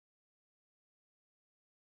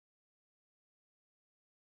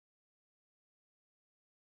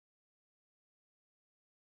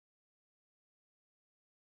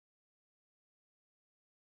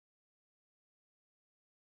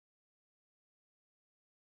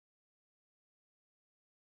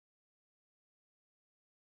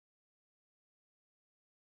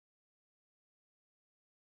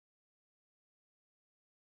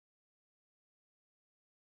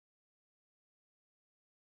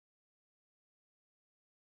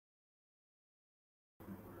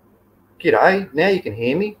G'day, now you can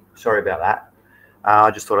hear me. Sorry about that.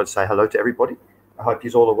 I just thought I'd say hello to everybody. I hope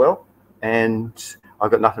you all are well. And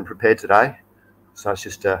I've got nothing prepared today. So it's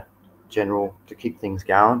just a general to keep things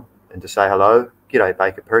going and to say hello. G'day,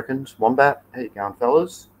 Baker Perkins, Wombat. How you going,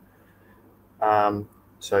 fellas?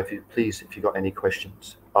 So if you've got any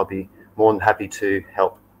questions, I'll be more than happy to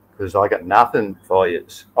help because I got nothing for you.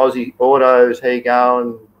 Aussie Autos, how you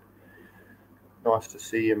going? Nice to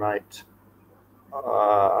see you, mate.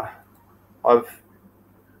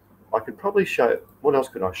 I could probably show, what else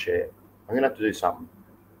could I share? I'm going to have to do something.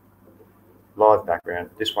 Live background.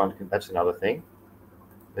 This one, that's another thing.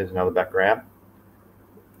 There's another background.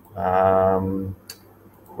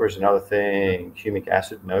 Where's another thing? Humic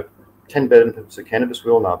acid, nope. 10 benefits of cannabis,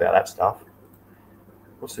 we all know about that stuff.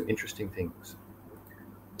 What's some interesting things?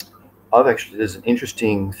 There's an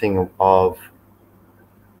interesting thing of,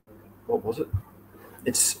 what was it?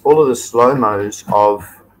 It's all of the slow-mos of,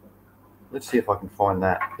 let's see if I can find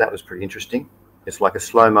that. That was pretty interesting. It's like a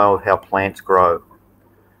slow-mo of how plants grow.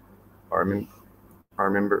 I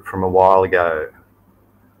remember it from a while ago.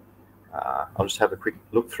 I'll just have a quick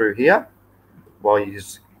look through here while you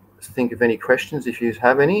just think of any questions if you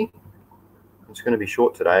have any. It's going to be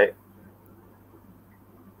short today.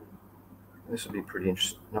 This will be pretty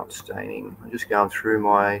interesting. Not staining. I'm just going through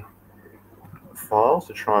my files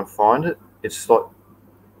to try and find it. It's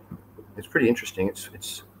pretty interesting.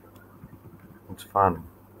 It's fun.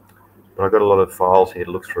 But I've got a lot of files here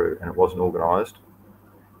to look through, and it wasn't organised.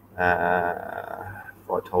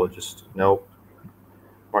 Phytologist, nope.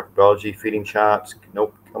 Microbiology, feeding charts,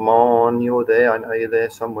 nope. Come on, you're there. I know you're there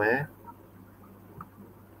somewhere.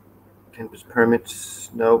 Cannabis permits,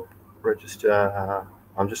 nope. Register.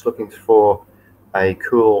 I'm just looking for a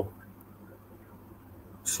cool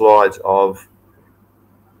slides of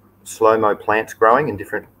slow-mo plants growing in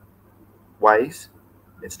different ways.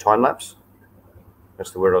 It's time lapse.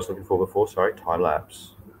 That's the word I was looking for before. Sorry, time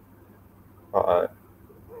lapse. Uh-oh.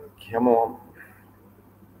 Come on.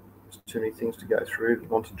 There's too many things to go through.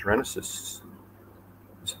 Montagenosis.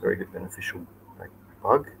 It's a very good beneficial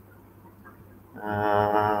bug.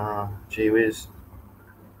 Gee whiz.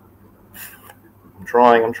 I'm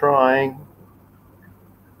trying.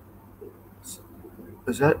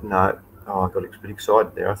 Is that? No. Oh, I got a bit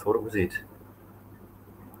excited there. I thought it was it.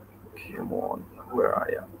 Come on. Where are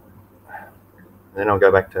you? Then I'll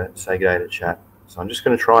go back to say Gday to chat. So I'm just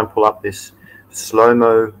going to try and pull up this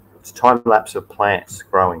slow-mo, it's time-lapse of plants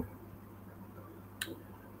growing.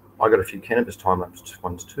 I got a few cannabis time-lapse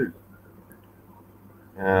ones too.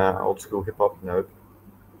 Old school hip-hop, nope.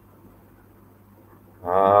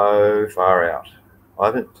 Oh, far out. I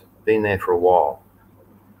haven't been there for a while.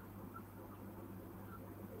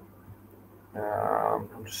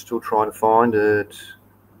 I'm just still trying to find it.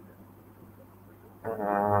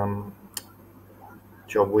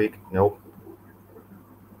 Job week, nope.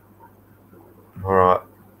 All right,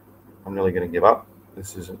 I'm nearly going to give up.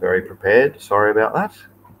 This isn't very prepared. Sorry about that.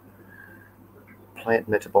 Plant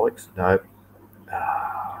metabolics, nope.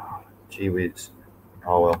 Gee whiz.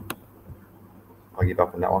 Oh well. I give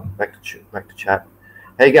up on that one. Back to chat.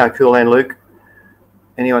 How you going, Cool Hand Luke?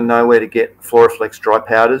 Anyone know where to get Floraflex dry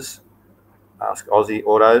powders? Ask Aussie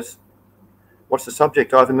Autos. What's the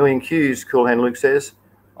subject? I have a million Qs, Cool Hand Luke says.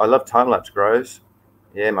 I love time-lapse grows.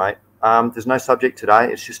 Yeah, mate. There's no subject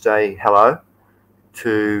today. It's just a hello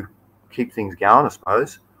to keep things going, I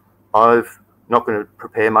suppose. I'm not going to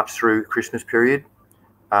prepare much through Christmas period.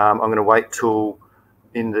 I'm going to wait till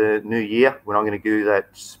in the new year when I'm going to do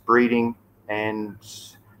that breeding and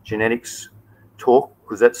genetics talk,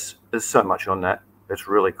 because there's so much on that. That's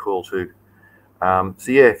really cool too. So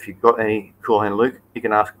yeah, if you've got any Cool Hand Luke, you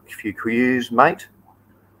can ask a few Qs, mate.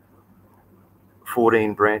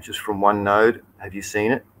 14 branches from one node. Have you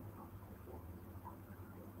seen it?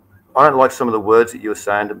 I don't like some of the words that you were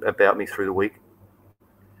saying about me through the week.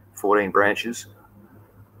 14 branches.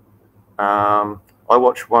 I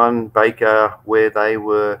watched one baker where they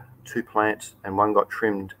were 2 plants and one got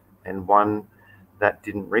trimmed and one that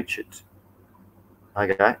didn't reach it.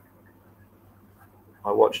 Okay.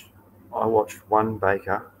 I watched one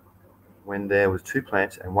baker when there was 2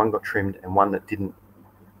 plants and one got trimmed and one that didn't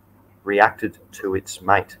reacted to its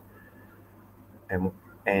mate,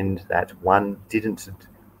 and that one didn't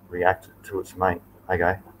react to its mate.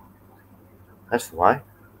 Okay, that's the way.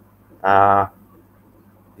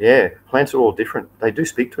 Yeah, plants are all different. They do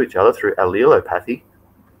speak to each other through allelopathy.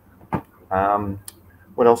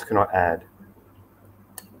 What else can I add?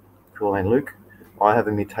 Cool and Luke, I have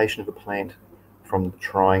a mutation of a plant from the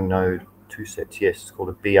trying node 2 sets. Yes, it's called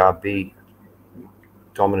a BRB,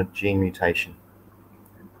 dominant gene mutation.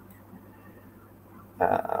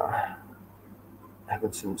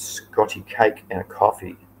 having some Scotty cake and a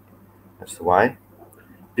coffee. That's the way.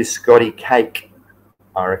 Biscotti cake,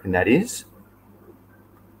 I reckon that is.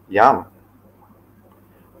 Yum.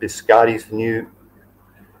 Biscotti's the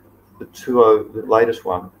latest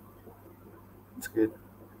one. It's good.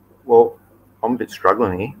 Well, I'm a bit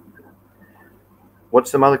struggling here.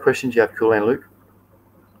 What's some other questions you have, Cool and Luke?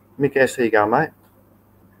 Mick S, how you going, mate?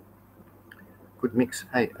 Good mix.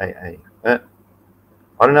 Hey. I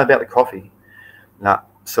don't know about the coffee. Nah,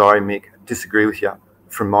 sorry, Mick. Disagree with you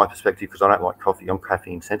from my perspective because I don't like coffee. I'm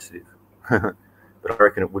caffeine sensitive. But I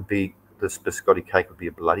reckon it would be, the biscotti cake would be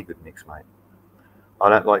a bloody good mix, mate. I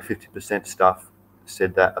don't like 50% stuff.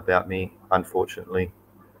 Said that about me, unfortunately.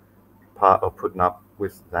 Part of putting up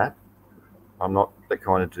with that. I'm not the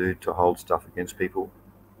kind of dude to hold stuff against people.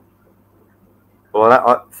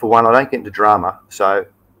 Well, for one, I don't get into drama, so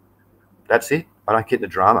that's it. I don't get into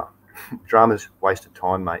drama. Drama's wasted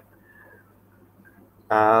time, mate.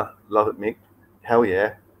 Love it, Mick. Hell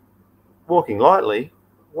yeah. Walking lightly.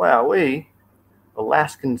 Wowee.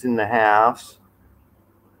 Alaskans in the house.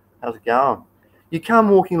 How's it going? You come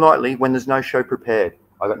walking lightly when there's no show prepared.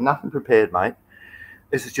 I got nothing prepared, mate.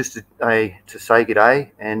 This is just to say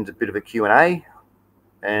g'day and a bit of a Q&A.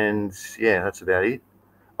 And yeah, that's about it.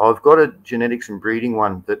 I've got a genetics and breeding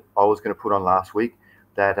one that I was going to put on last week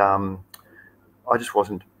that I just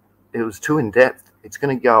wasn't, it was too in depth. It's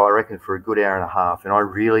going to go, I reckon, for a good hour and a half.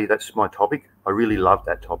 And that's my topic. I really love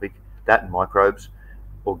that topic, that and microbes,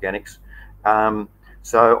 organics.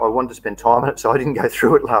 So I wanted to spend time on it, so I didn't go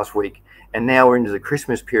through it last week. And now we're into the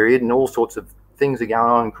Christmas period and all sorts of things are going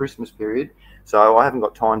on in Christmas period. So I haven't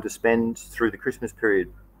got time to spend through the Christmas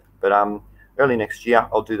period. But early next year,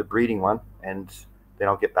 I'll do the breeding one and then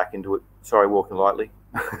I'll get back into it. Sorry, walking lightly.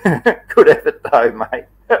 Good effort though, mate.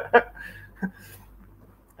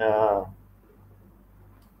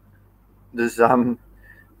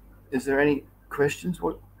 Is there any questions?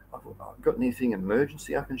 I've got anything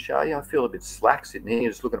emergency I can show you? I feel a bit slack sitting here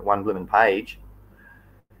just looking at one blooming page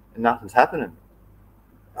and nothing's happening.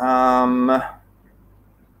 I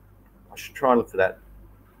should try and look for that.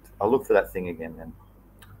 I'll look for that thing again then.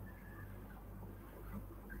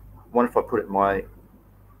 I wonder if I put it in my...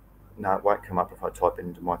 No, it won't come up if I type it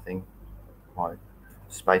into my thing, my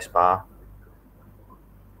space bar.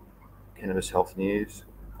 Cannabis Health News.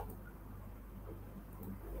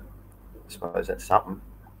 I suppose that's something.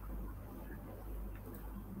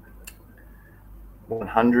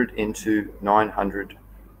 100 into 900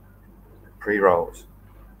 pre-rolls.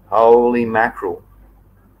 Holy mackerel.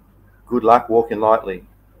 Good luck walking lightly.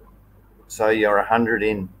 So you're 100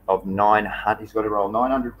 in of 900. He's got to roll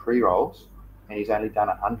 900 pre-rolls and he's only done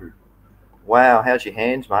 100. Wow, how's your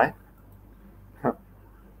hands, mate?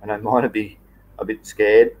 I know mine would be a bit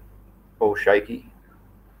scared, all shaky.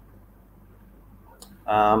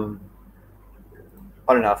 I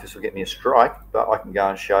don't know if this will get me a strike, but I can go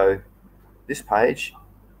and show this page.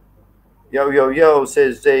 Yo,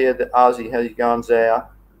 says Zia, the Ozzy, how's it going, Zia?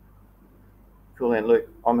 Cool, and Luke,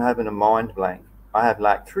 I'm having a mind blank. I have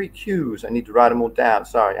like 3 Qs. I need to write them all down.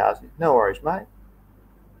 Sorry, Ozzy. No worries, mate.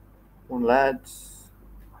 One lads.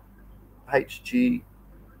 HG.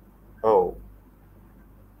 Oh.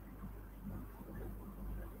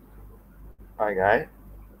 Okay.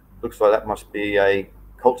 Looks like that must be a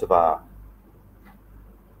cultivar.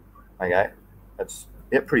 Okay. That's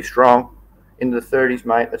pretty strong. Into the 30s,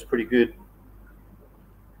 mate. That's pretty good.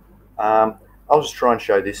 I'll just try and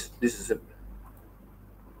show this. This is a...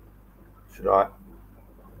 Should I?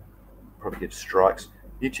 Probably get strikes.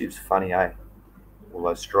 YouTube's funny, eh? All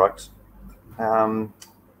those strikes. Well,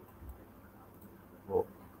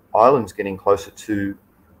 Ireland's getting closer to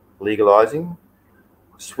legalising.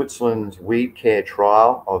 Switzerland's weed care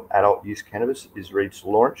trial of adult use cannabis is ready to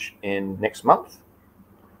launch in next month.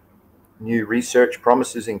 New research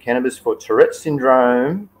promises in cannabis for Tourette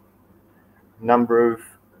syndrome. Number of...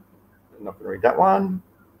 I'm not going to read that one.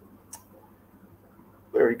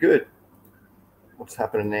 Very good. What's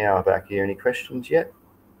happening now back here? Any questions yet?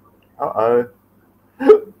 I'm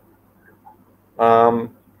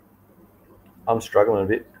struggling a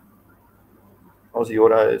bit. Aussie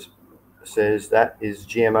Autos says that is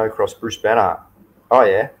GMO cross Bruce Banner. Oh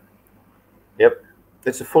yeah. Yep.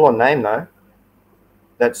 It's a full-on name though.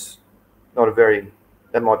 That's not a very...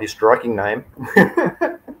 That might be a striking name.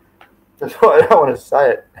 That's why I don't want to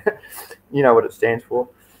say it. You know what it stands for.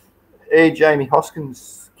 Hey, Jamie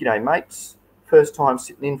Hoskins. G'day, mates. First time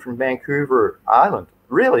sitting in from Vancouver, Ireland.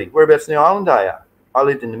 Really? Whereabouts in the island are you? I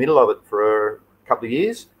lived in the middle of it for a couple of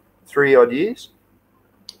years, 3 odd years.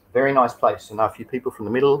 Very nice place. I know a few people from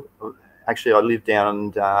the middle. Actually, I lived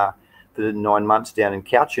down for 9 months down in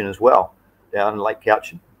Cowichan as well. down in Lake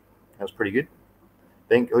Couchen. That was pretty good.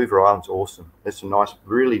 Vancouver Island's awesome. There's some nice,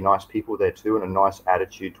 really nice people there too, and a nice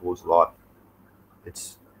attitude towards life.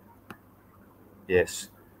 It's, yes.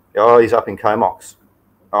 Oh, he's up in Comox.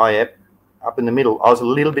 Oh, yep. Up in the middle. I was a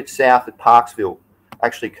little bit south at Parksville.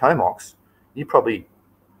 Actually, Comox, you probably,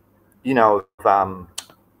 you know,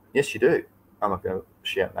 yes, you do. I'm not going to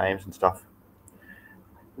shout names and stuff.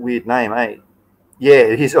 Weird name, eh? Yeah,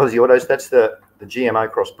 it is Aussie Autos. That's the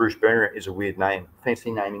GMO cross Bruce Berner is a weird name.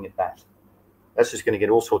 Fancy naming it that. That's just going to get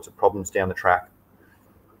all sorts of problems down the track.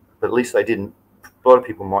 But at least they didn't. A lot of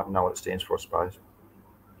people might know what it stands for, I suppose.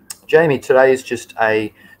 Jamie, today is just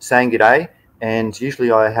a saying g'day, and usually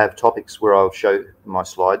I have topics where I'll show my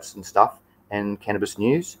slides and stuff and cannabis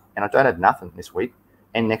news, and I don't have nothing this week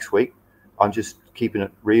and next week. I'm just keeping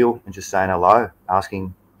it real and just saying hello,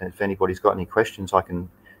 asking if anybody's got any questions. I can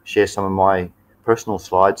share some of my personal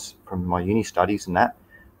slides from my uni studies and that,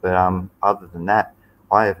 but other than that,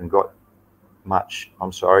 I haven't got much.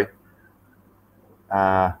 I'm sorry.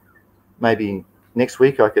 Maybe next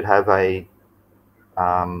week I could have a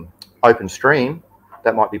open stream.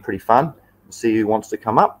 That might be pretty fun. See who wants to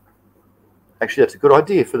come up. Actually, that's a good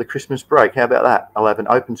idea for the Christmas break. How about that? I'll have an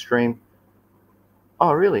open stream.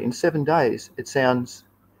 Oh, really? In 7 days? It sounds...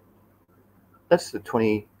 That's the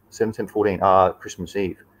 27th, 14, Christmas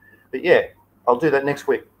Eve. But yeah, I'll do that next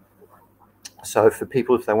week. So for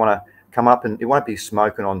people, if they want to come up, and it won't be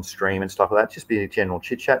smoking on stream and stuff like that, just be a general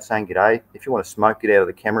chit chat saying g'day. If you want to smoke, get out of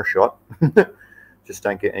the camera shot. Just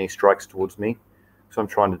don't get any strikes towards me. So I'm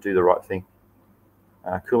trying to do the right thing.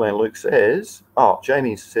 Cool and Luke says, oh,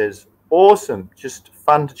 Jamie says, awesome, just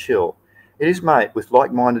fun to chill. It is, mate, with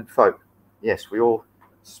like-minded folk. Yes, we all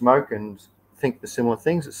smoke and think the similar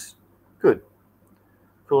things. It's good.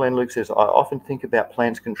 Cool and Luke says, I often think about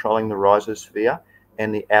plants controlling the rhizosphere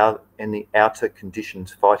and the outer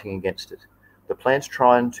conditions fighting against it. The plants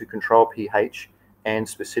trying to control pH and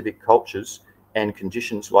specific cultures and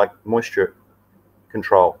conditions like moisture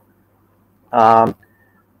control.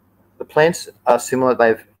 The plants are similar.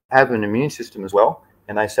 They have an immune system as well,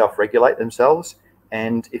 and they self-regulate themselves.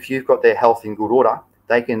 And if you've got their health in good order,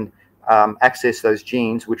 they can access those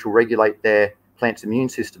genes which will regulate their plant's immune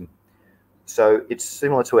system. So it's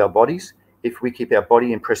similar to our bodies. If we keep our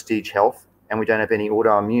body in prestige health and we don't have any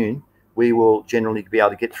autoimmune, we will generally be able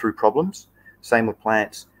to get through problems. Same with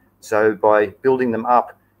plants. So by building them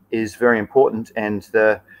up is very important. And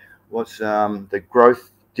the growth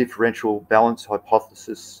differential balance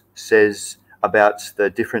hypothesis says about the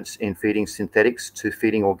difference in feeding synthetics to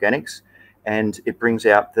feeding organics, and it brings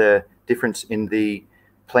out the difference in the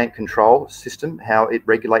plant control system, how it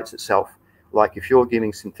regulates itself. Like if you're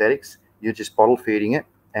giving synthetics, you're just bottle feeding it,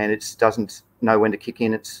 and it doesn't know when to kick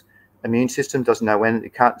in its immune system, doesn't know when,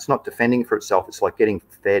 it's not defending for itself. It's like getting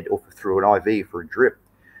fed or through an IV for a drip.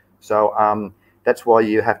 So that's why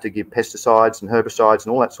you have to give pesticides and herbicides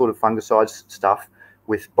and all that sort of fungicides stuff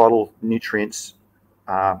with bottle nutrients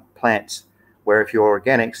plants, where if you're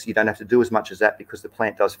organics, you don't have to do as much as that because the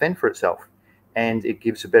plant does fend for itself. And it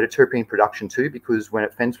gives a better terpene production too, because when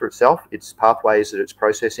it fends for itself, its pathways that it's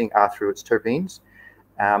processing are through its terpenes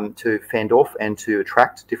to fend off and to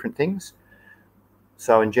attract different things.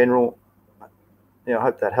 So in general, I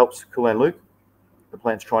hope that helps. Cool and Luke, the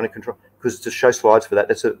plant's trying to control, because to show slides for that,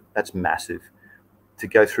 that's massive, to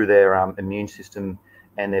go through their immune system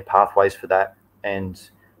and their pathways for that, and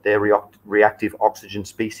their reactive oxygen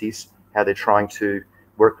species, how they're trying to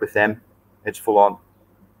work with them. It's full on.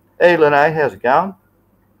 Hey, Lene, how's it going?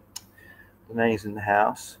 Lene's in the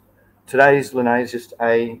house. Today's Lene's just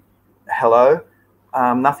a hello.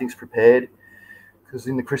 Nothing's prepared because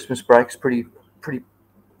in the Christmas break's pretty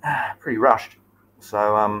rushed.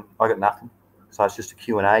 So I got nothing. So it's just a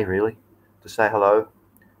Q&A really to say hello.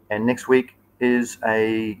 And next week is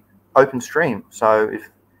a open stream. So if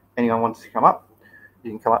anyone wants to come up,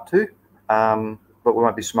 you can come up too. But we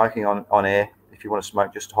won't be smoking on air. If you want to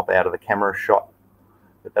smoke, just hop out of the camera shot.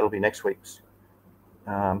 But that'll be next week's.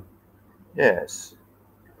 Yes.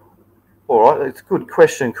 All right. It's a good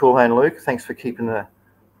question, Cool Hand Luke. Thanks for keeping the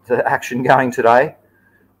action going today,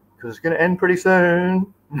 because it's going to end pretty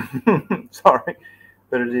soon. Sorry,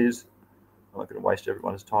 but it is. I'm not going to waste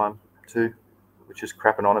everyone's time too, which is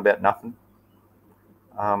crapping on about nothing.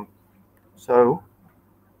 So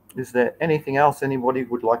is there anything else anybody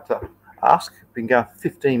would like to ask? We can go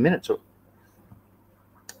 15 minutes. Or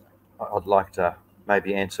I'd like to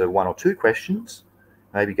maybe answer one or two questions,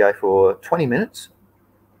 maybe go for 20 minutes.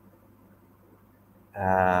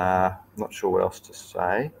 Not sure what else to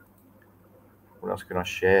say. What else can I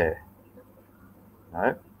share? No,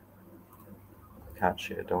 I can't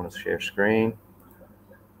share. Don't want to share screen.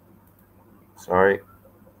 Sorry.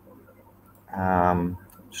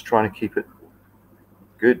 Just trying to keep it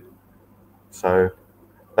good. So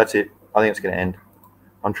that's it. I think it's going to end.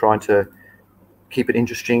 I'm trying to keep it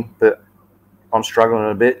interesting, but I'm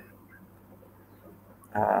struggling a bit.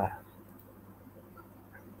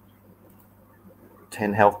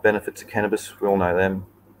 10 health benefits of cannabis. We all know them.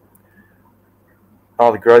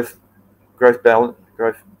 Oh, the growth balance.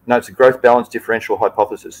 No, it's a growth balance differential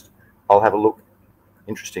hypothesis. I'll have a look.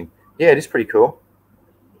 Interesting. Yeah, it is pretty cool.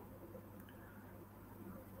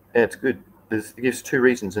 Yeah, it's good. It gives two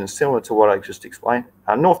reasons, and it's similar to what I just explained.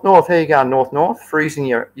 North. Here you go, north. Freezing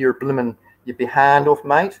your blimmin', you're behind off,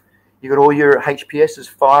 mate. You got all your HPSs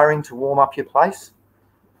firing to warm up your place.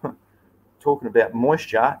 Talking about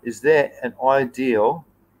moisture, is there an ideal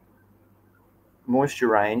moisture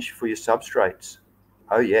range for your substrates?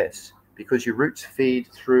 Oh yes, because your roots feed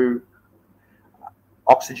through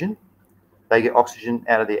oxygen. They get oxygen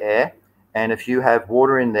out of the air, and if you have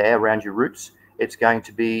water in there around your roots, it's going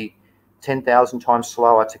to be 10,000 times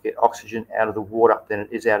slower to get oxygen out of the water than it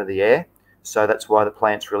is out of the air. So that's why the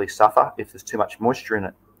plants really suffer if there's too much moisture in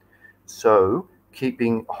it. So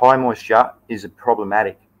keeping high moisture is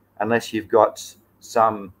problematic unless you've got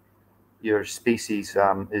your species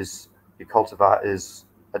your cultivar is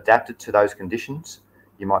adapted to those conditions.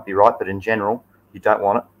 You might be right, but in general, you don't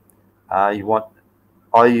want it.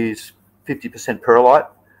 I use 50% perlite,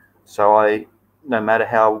 so no matter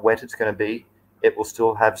how wet it's going to be, it will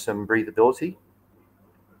still have some breathability.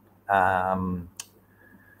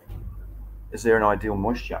 Is there an ideal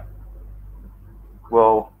moisture?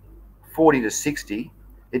 Well, 40 to 60.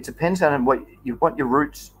 It depends on what you want your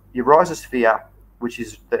roots, your rhizosphere, which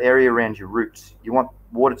is the area around your roots. You want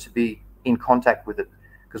water to be in contact with it,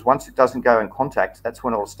 because once it doesn't go in contact, that's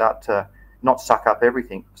when it will start to not suck up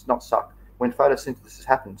everything. It's not suck. When photosynthesis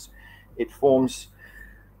happens, it forms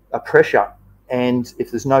a pressure, and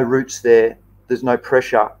if there's no roots there, there's no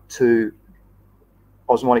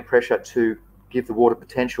osmotic pressure to give the water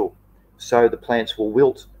potential, so the plants will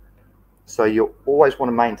wilt. So you always want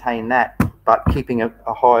to maintain that, but keeping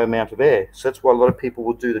a high amount of air. So that's why a lot of people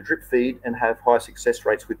will do the drip feed and have high success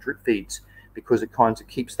rates with drip feeds, because it kind of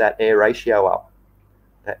keeps that air ratio up,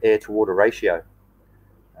 that air to water ratio.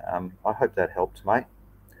 I hope that helped, mate.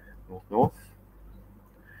 North.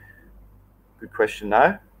 Good question,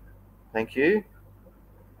 though. Thank you.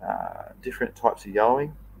 Different types of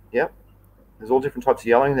yellowing. Yep. There's all different types of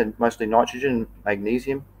yellowing. They're mostly nitrogen and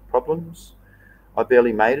magnesium problems. I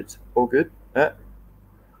barely made it. All good.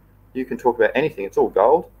 You can talk about anything. It's all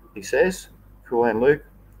gold, he says. Cool hand, Luke.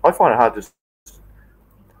 I find it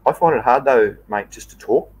hard though, mate, just to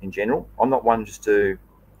talk in general. I'm not one just to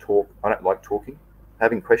talk. I don't like talking.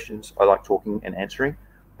 Having questions, I like talking and answering.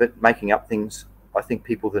 But making up things, I think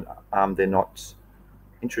people that they're not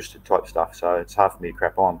interested type stuff. So it's hard for me to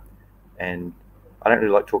crap on. And I don't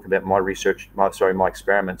really like talking about my research, my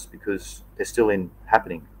experiments, because they're still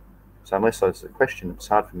happening. So unless there's a question, it's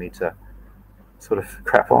hard for me to sort of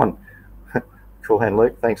crap on. Cool hand,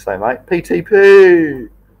 Luke. Thanks, though, mate. PTP.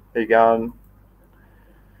 How you going?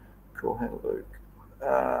 Cool hand, Luke.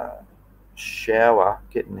 Shower,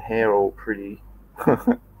 getting hair all pretty.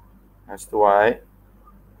 That's the way.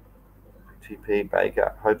 TP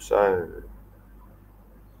Baker. Hope so.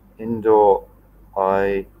 Indoor.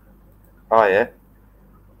 Oh yeah.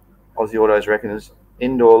 Aussie Autos reckons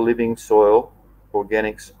indoor living soil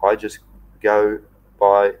organics. I just go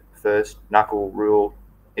by first knuckle rule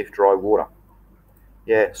if dry water.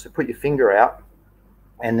 Yeah, so put your finger out,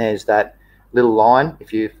 and there's that little line.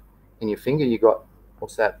 If you in your finger, you got,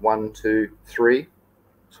 what's that, 1, 2, 3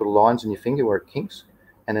 sort of lines in your finger where it kinks,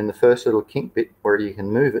 and then the first little kink bit where you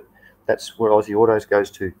can move it, that's where Aussie Autos goes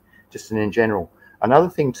to, just in general. Another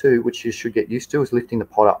thing too, which you should get used to, is lifting the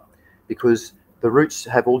pot up, because the roots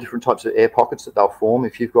have all different types of air pockets that they'll form.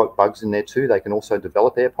 If you've got bugs in there too, they can also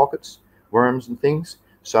develop air pockets, worms and things.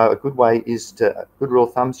 So a good way is a good rule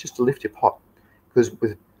of thumb is just to lift your pot, because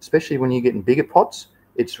especially when you get in bigger pots,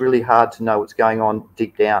 it's really hard to know what's going on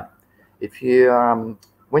deep down. If you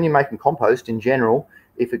when you're making compost in general,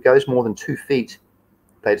 if it goes more than 2 feet,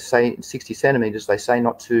 they say 60 centimeters, they say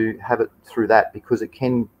not to have it through that, because it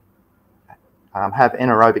can have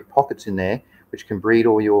anaerobic pockets in there, which can breed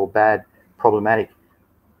all your bad problematic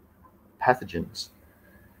pathogens.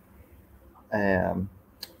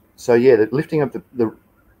 So yeah, the lifting of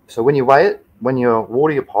so when you weigh it, when you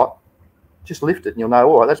water your pot, just lift it and you'll know,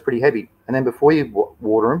 all right, that's pretty heavy. And then before you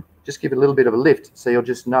water them, just give it a little bit of a lift. So you'll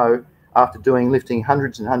just know, after lifting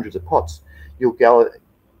hundreds and hundreds of pots, you'll be able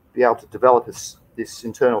to develop this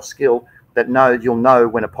internal skill that you'll know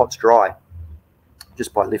when a pot's dry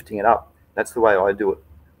just by lifting it up. That's the way I do it.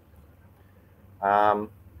 But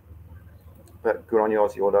good on you,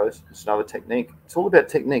 Aussie Autos. It's another technique. It's all about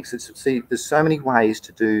techniques. See, there's so many ways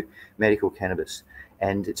to do medical cannabis,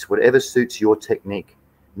 and it's whatever suits your technique.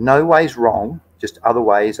 No way's wrong, just other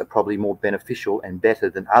ways are probably more beneficial and better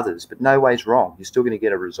than others, but no way's wrong. You're still going to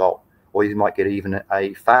get a result, or you might get even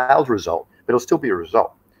a failed result, but it'll still be a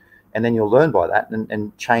result. And then you'll learn by that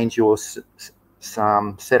and change your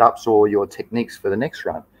some setups or your techniques for the next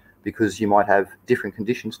run, because you might have different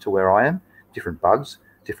conditions to where I am, different bugs,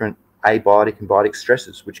 different abiotic and biotic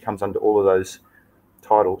stresses, which comes under all of those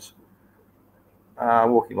titles.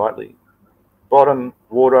 Walking lightly. Bottom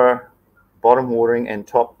watering and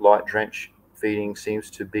top light drench feeding seems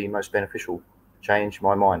to be most beneficial. Change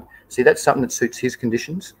my mind. See, that's something that suits his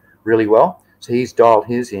conditions really well. So he's dialed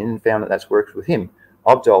his in and found that that's worked with him.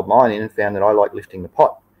 I've dialed mine in and found that I like lifting the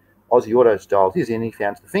pot. Aussie Auto's dialed his in and he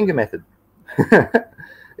found the finger method.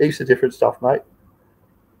 Heaps of different stuff, mate.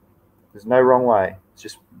 There's no wrong way. It's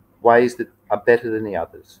just ways that are better than the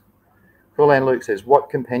others. Cool and Luke says, what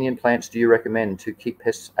companion plants do you recommend to keep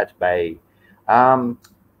pests at bay?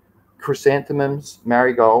 Chrysanthemums,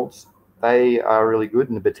 marigolds, they are really good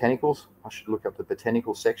in the botanicals. I should look up the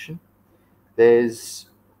botanical section.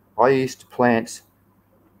 I used to plant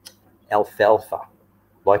alfalfa,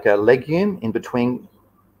 like a legume in between.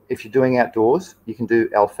 If you're doing outdoors, you can do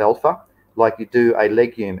alfalfa like you do a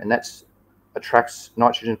legume, and that attracts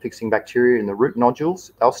nitrogen fixing bacteria in the root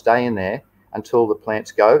nodules. They'll stay in there until the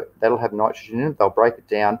plants go. That'll have nitrogen in it. They'll break it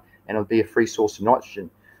down and it'll be a free source of nitrogen.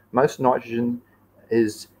 Most nitrogen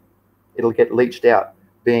it'll get leached out,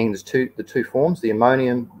 being the two forms, the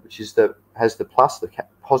ammonium, which is has the plus, the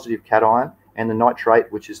positive cation, and the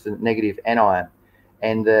nitrate, which is the negative anion.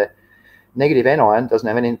 And the negative anion doesn't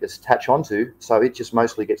have anything to attach onto, so it just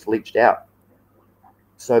mostly gets leached out.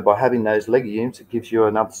 So by having those legumes, it gives you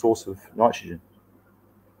another source of nitrogen.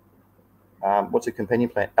 What's a companion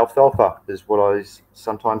plant? Alfalfa is what I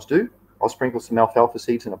sometimes do. I'll sprinkle some alfalfa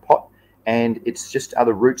seeds in a pot, and it's just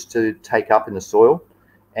other roots to take up in the soil,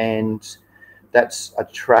 and that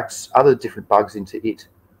attracts other different bugs into it.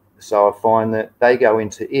 So I find that they go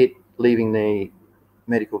into it, leaving the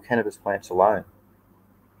medical cannabis plants alone.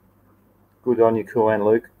 Good on you, Cool and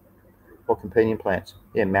Luke. What companion plants?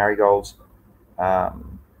 Yeah, marigolds,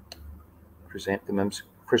 chrysanthemums.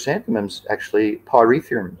 Chrysanthemums, actually,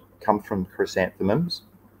 pyrethrum come from chrysanthemums.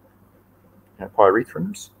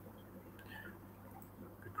 Pyrethrum.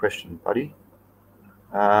 Good question, buddy.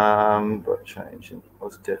 But change it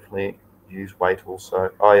was definitely use weight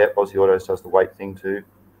also. Oh yeah, Aussie Autos does the weight thing too.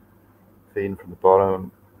 Feeding from the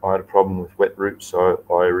bottom. I had a problem with wet roots, so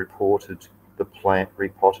I repotted the plant,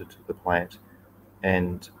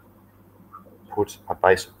 and put a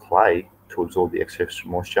base of clay to absorb the excess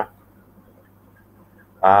moisture.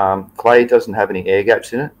 Clay doesn't have any air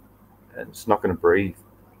gaps in it, and it's not going to breathe.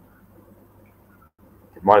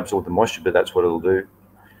 It might absorb the moisture, but that's what it'll do.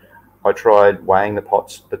 I tried weighing the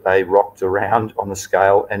pots, but they rocked around on the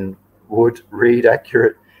scale and would read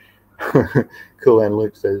accurate. Cool and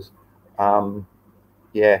Luke says,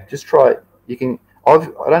 yeah, just try it. You can. I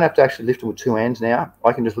don't have to actually lift them with two hands now.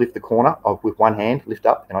 I can just lift the corner with one hand, lift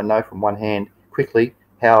up, and I know from one hand quickly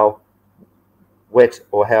how wet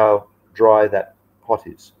or how dry that pot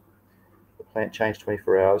is. The plant changed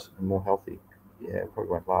 24 hours and more healthy. Yeah, it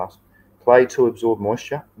probably won't last. Clay to absorb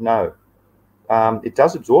moisture? No. It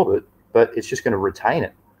does absorb it, but it's just going to retain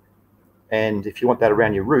it. And if you want that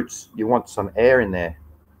around your roots, you want some air in there.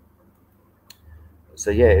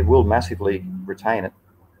 So yeah, it will massively retain it.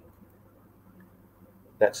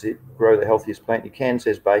 That's it. Grow the healthiest plant you can,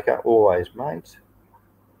 says Baker. Always, mate.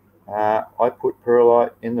 I put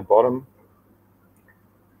perlite in the bottom.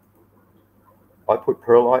 Or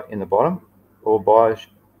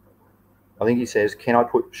I think he says,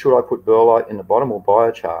 should I put perlite in the bottom or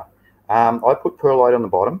biochar? I put perlite on the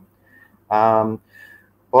bottom.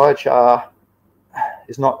 Biochar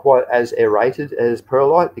is not quite as aerated as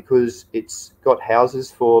perlite because it's got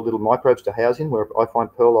houses for little microbes to house in, where I find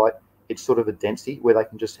perlite, it's sort of a density where they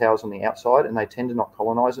can just house on the outside and they tend to not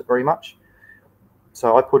colonize it very much.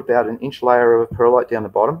 So I put about an inch layer of perlite down the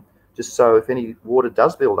bottom, just so if any water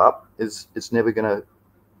does build up, it's never going to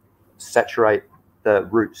saturate the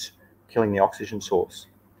roots, killing the oxygen source.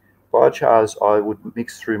 Biochars I would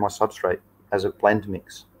mix through my substrate as a blend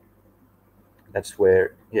mix. That's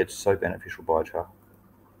where it's so beneficial, biochar.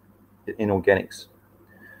 In organics,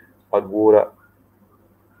 I'd water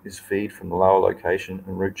this feed from the lower location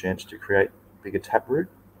and root gents to create bigger taproot.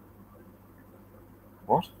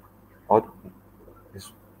 What? To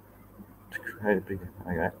create a bigger.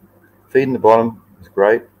 Okay. Feed in the bottom is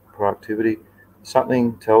great. Productivity.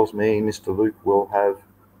 Something tells me Mr. Luke will have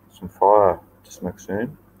some fire to smoke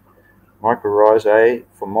soon. Mycorrhizae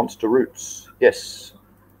for monster roots. Yes,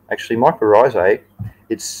 actually mycorrhizae,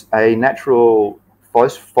 it's a natural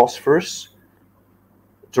phosphorus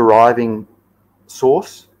deriving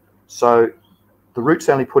source. So the roots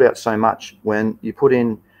only put out so much. When you put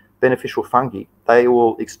in beneficial fungi, they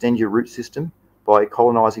will extend your root system by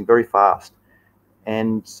colonizing very fast,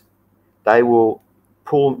 and they will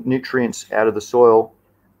pull nutrients out of the soil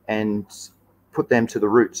and put them to the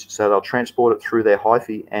roots. So they'll transport it through their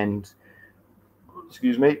hyphae and,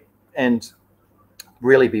 excuse me, and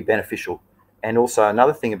really be beneficial. And also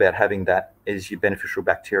another thing about having that is your beneficial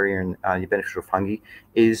bacteria and your beneficial fungi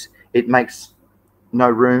is it makes no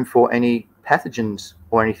room for any pathogens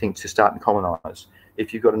or anything to start and colonize.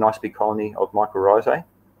 If you've got a nice big colony of mycorrhizae,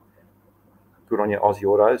 good on your Aussie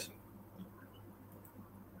autos.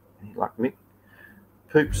 Any luck, Mick?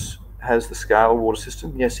 Poops has the scale water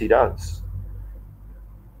system. Yes, he does.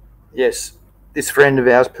 Yes, this friend of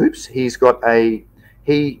ours, Poops, he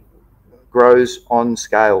grows on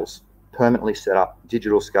scales, permanently set up,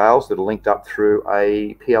 digital scales that are linked up through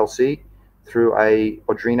a PLC, through a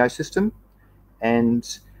Arduino system.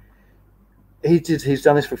 And he's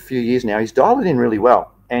done this for a few years now. He's dialed it in really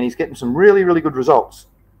well, and he's getting some really, really good results.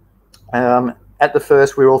 At the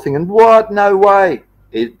first, we were all thinking, what? No way.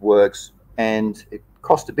 It works, and it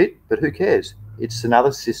cost a bit, but who cares? It's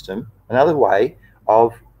another system, another way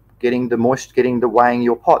of getting the weighing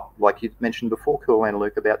your pot, like you mentioned before, Cool and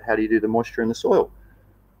Luke, about how do you do the moisture in the soil.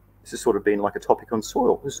 This has sort of been like a topic on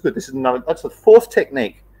soil. This is good. This is that's the fourth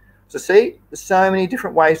technique. So see, there's so many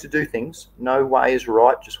different ways to do things. No way is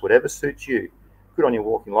right, just whatever suits you. Good on you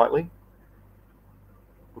walking lightly.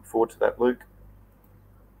 Look forward to that, Luke.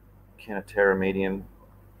 Canatera medium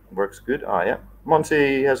works good. Oh yeah.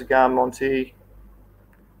 Monty, how's it going, Monty?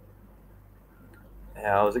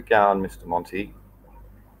 How's it going, Mr. Monty?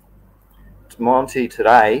 Monty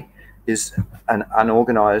today is an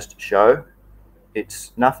unorganized show.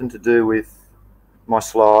 It's nothing to do with my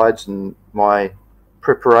slides and my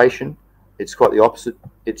preparation. It's quite the opposite.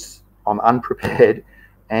 I'm unprepared,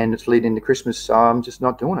 and it's leading to Christmas, so I'm just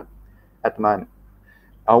not doing it at the moment.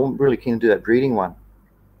 I'm really keen to do that breeding one,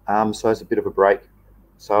 so it's a bit of a break.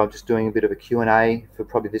 So I'm just doing a bit of a Q&A for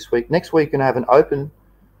probably this week. Next week, I'm going to have an open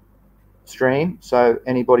stream, so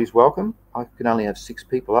anybody's welcome. I can only have 6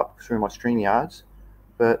 people up through my StreamYards,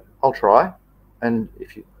 but I'll try. And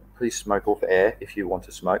if you please smoke off air if you want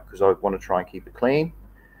to smoke, because I want to try and keep it clean,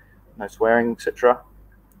 no swearing, etc.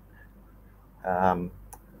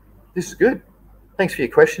 This is good. Thanks for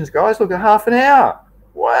your questions, guys. Look at half an hour.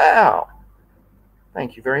 Wow.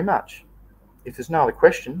 Thank you very much. If there's no other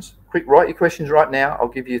questions, quick, write your questions right now. I'll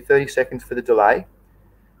give you 30 seconds for the delay,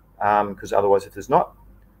 because otherwise, if there's not,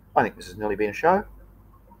 I think this has nearly been a show.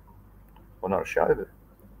 Well, not a show, but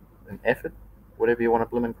an effort, whatever you want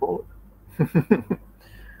to blimmin' call it.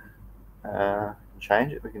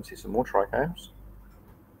 Change it. We can see some more trichomes.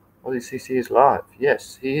 Aussie CC is live.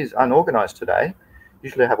 Yes, he is unorganized today.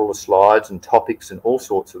 Usually I have all the slides and topics and all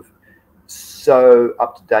sorts of so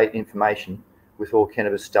up-to-date information with all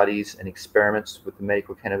cannabis studies and experiments with the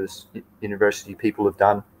medical cannabis university people have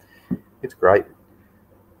done. It's great.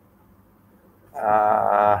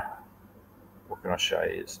 What can I show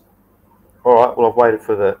you? All right, well, I've waited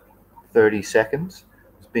for the 30 seconds.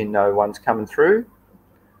 There's been no ones coming through.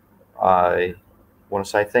 I want to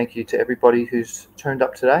say thank you to everybody who's turned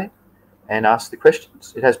up today and asked the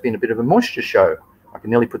questions. It has been a bit of a moisture show. I can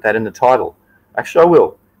nearly put that in the title. Actually, I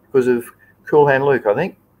will, because of Cool Hand Luke, I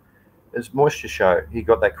think. It's moisture show. He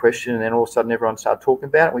got that question, and then all of a sudden everyone started talking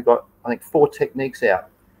about it. We got, I think, 4 techniques out,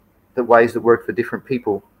 the ways that work for different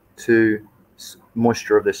people to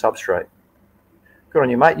moisture of their substrate. Good on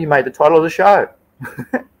you, mate. You made the title of the show.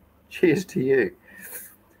 Cheers to you.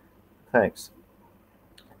 Thanks.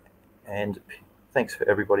 And thanks for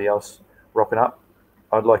everybody else rocking up.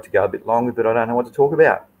 I'd like to go a bit longer, but I don't know what to talk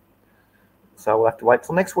about. So we'll have to wait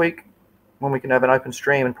till next week when we can have an open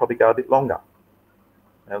stream and probably go a bit longer.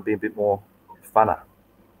 That'll be a bit more funner.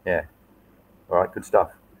 Yeah. All right, good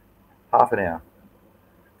stuff. Half an hour.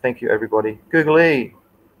 Thank you, everybody. Googly,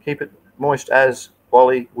 keep it moist, as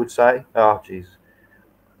Wally would say. Oh, jeez.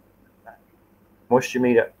 Moisture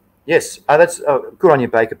meter. Yes, that's good on you,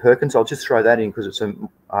 Baker Perkins. I'll just throw that in because it's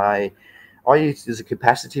I use there's a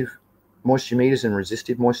capacitive moisture meters and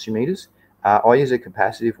resistive moisture meters. I use a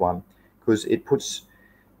capacitive one because it puts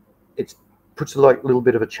a little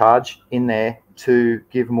bit of a charge in there to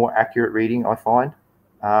give a more accurate reading, I find.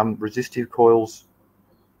 Resistive coils,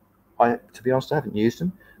 to be honest, I haven't used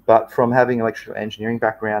them, but from having an electrical engineering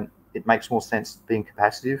background, it makes more sense being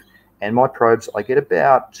capacitive. And my probes, I get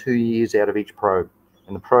about 2 years out of each probe,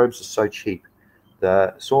 and the probes are so cheap.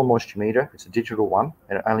 the soil moisture meter. It's a digital one,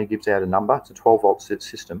 and it only gives out a number. It's a 12-volt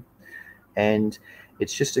system, and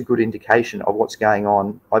it's just a good indication of what's going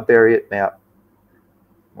on. I bury it about,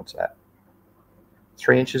 what's that,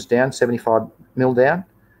 3 inches down, 75 mil down,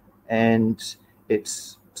 and it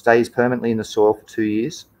stays permanently in the soil for 2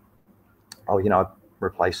 years. Oh, you know, I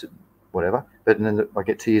replace it, whatever. But then I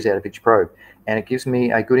get 2 years out of each probe, and it gives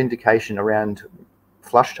me a good indication around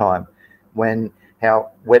flush time, when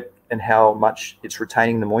how wet and how much it's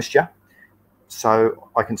retaining the moisture. So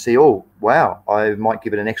I can see, oh wow, I might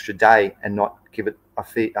give it an extra day and not give it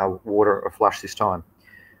a water or a flush this time.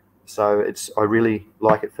 So I really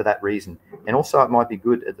like it for that reason. And also it might be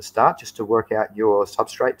good at the start just to work out your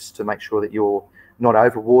substrates to make sure that you're not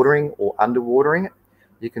overwatering or underwatering it.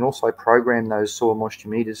 You can also program those soil moisture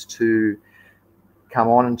meters to come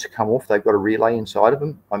on and to come off. They've got a relay inside of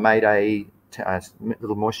them. I made a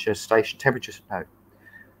little moisture station,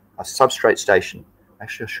 a substrate station.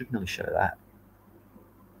 Actually, I shouldn't really show that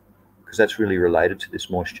because that's really related to this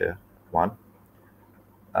moisture one.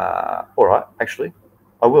 All right, actually,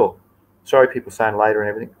 I will. Sorry, people saying later and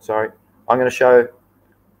everything. Sorry. I'm going to show,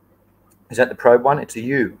 is that the probe one? It's a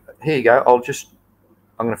U. Here you go. I'm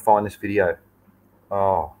going to find this video.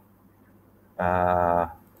 Oh,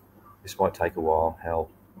 this might take a while.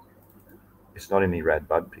 Hell, it's not in the rad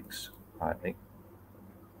bud pics, I don't think.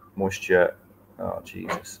 Moisture. Oh,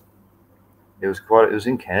 Jesus. It was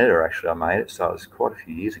in Canada, actually. I made it, so it was quite a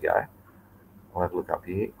few years ago. I'll have a look up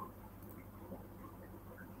here.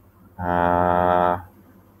 Oh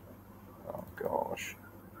gosh.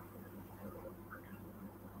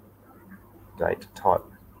 Date type.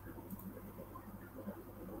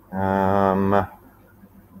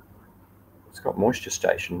 It's got moisture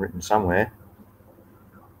station written somewhere.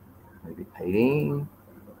 Maybe heating.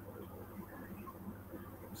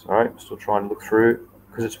 Sorry, I'm still trying to look through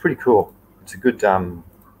because it's pretty cool. It's a good. I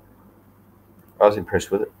was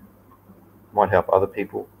impressed with it. Might help other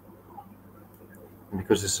people. And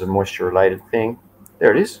because this is a moisture-related thing,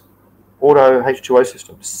 there it is. Auto H2O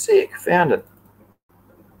system. Sick. Found it.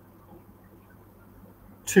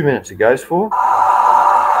 2 minutes it goes for.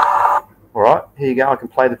 All right, here you go. I can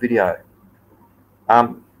play the video.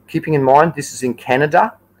 Keeping in mind, this is in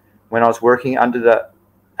Canada when I was working under the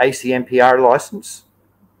ACMPR license.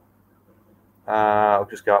 I'll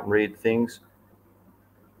just go up and read things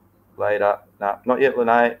later. No, not yet,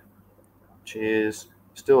 Lene. Cheers.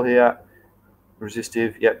 Still here.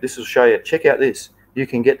 Resistive. Yep, this will show you. Check out this. You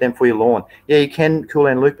can get them for your lawn. Yeah, you can, Cool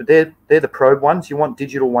and Luke, but they're the probe ones. You want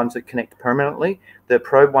digital ones that connect permanently. The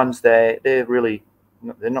probe ones, they're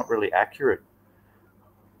not really accurate.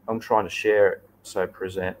 I'm trying to share it. So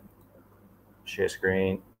present, share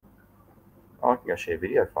screen. Oh, I can go share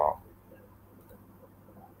video file.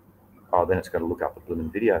 Oh, then it's got to look up the blooming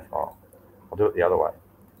video file. I'll do it the other way.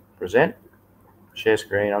 Present, share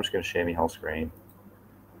screen. I'm just going to share my whole screen.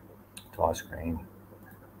 Entire screen.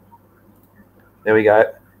 There we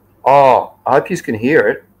go. Oh, I hope you can hear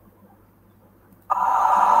it.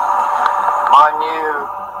 My new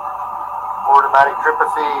automatic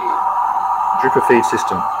dripper feed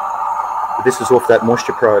system. But this is off that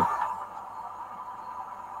moisture probe.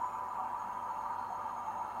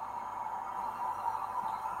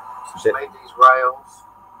 Just made these rails.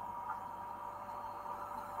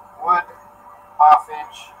 Wood, 1/2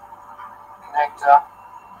 inch connector,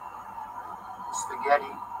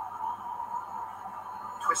 spaghetti,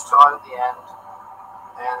 twist tied at the end,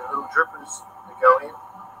 and little drippers that go in.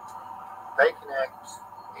 They connect,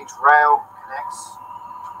 each rail connects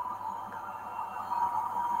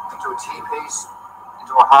into a T-piece,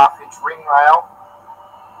 into a 1/2 inch ring rail,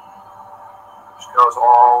 which goes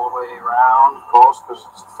all the way around, of course, because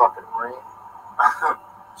it's a fucking ring.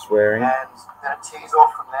 Swearing. And then it tees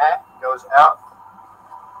off from there, goes out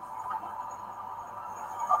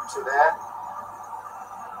up to there,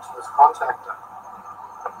 to this contactor.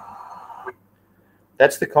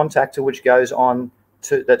 That's the contactor which goes on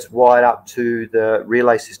to, that's wired up to the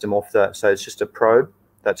relay system off the, so it's just a probe,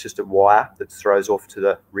 that's just a wire that throws off to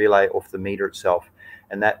the relay off the meter itself,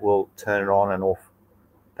 and that will turn it on and off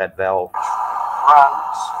that valve.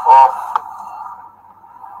 Runs off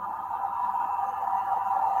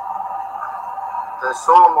the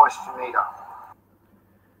soil moisture meter.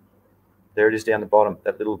 There it is down the bottom,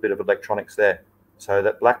 that little bit of electronics there. So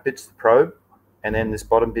that black bit's the probe, and then this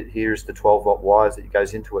bottom bit here is the 12-volt wires that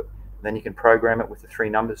goes into it. And then you can program it with the 3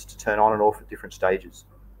 numbers to turn on and off at different stages.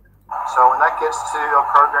 So when that gets to, I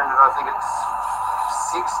programmed it, I think it's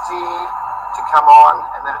 60 to come on,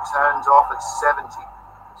 and then it turns off at 70.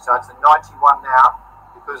 So it's a 91 now,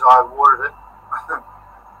 because I watered it when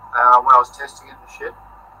I was testing it and shit.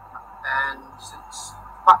 and it's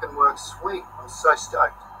fucking works sweet. I'm so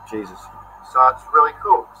stoked. Jesus. So it's really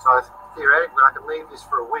cool. So theoretically, I can leave this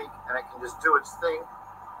for a week and it can just do its thing.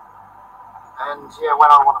 And yeah,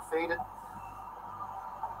 when I want to feed it,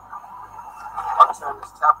 I turn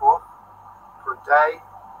this tap off for a day,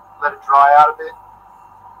 let it dry out a bit,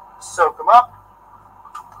 soak them up,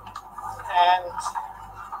 and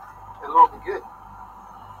it'll all be good.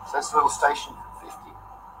 So that's a little station for 50.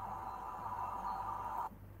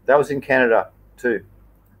 That was in Canada too.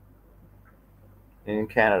 In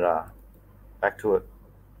Canada. Back to it.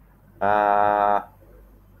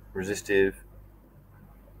 Resistive.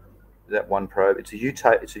 That one probe. It's a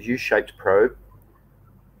U-shaped probe.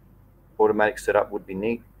 Automatic setup would be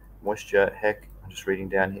neat. Moisture, heck, I'm just reading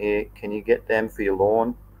down here. Can you get them for your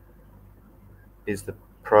lawn? Is the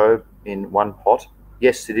probe in one pot?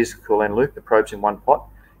 Yes, it is, Cool and Luke. The probe's in one pot.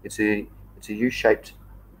 It's a U-shaped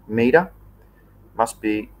meter. Must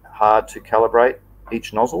be hard to calibrate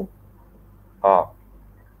each nozzle. Oh,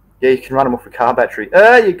 yeah, you can run them off a car battery.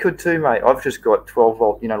 You could too, mate. I've just got 12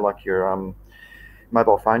 volt, you know, like your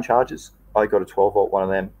mobile phone chargers. I got a 12 volt one of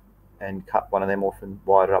them and cut one of them off and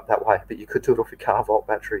wired it up that way. But you could do it off a car volt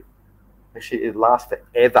battery. Actually, it lasts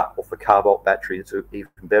forever off a car volt battery. It's an even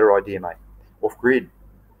better idea, mate. Off grid.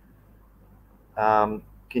 Can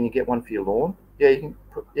you get one for your lawn? Yeah, you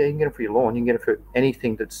can get it for your lawn. You can get it for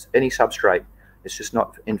anything that's any substrate. It's just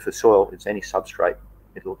not in for soil. It's any substrate.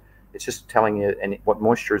 It's just telling you what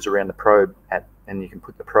moisture is around the probe and you can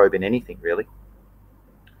put the probe in anything really.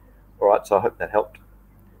 All right, so I hope that helped.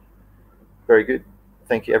 Very good.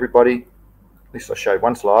 Thank you, everybody. At least I showed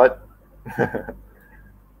one slide.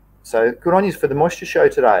 So good on you for the moisture show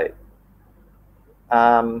today.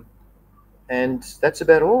 And that's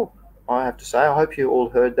about all I have to say. I hope you all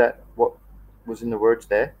heard that, what was in the words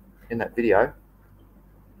there in that video.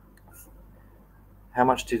 How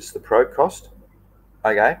much does the probe cost?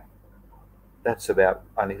 Okay, that's about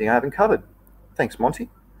the only thing I haven't covered. Thanks, Monty.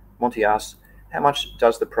 Monty asks, how much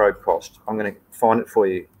does the probe cost? I'm going to find it for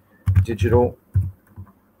you. Digital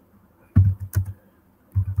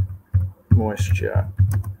moisture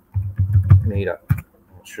meter.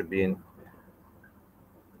 It should be in.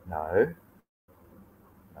 No.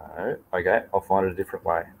 Okay, I'll find it a different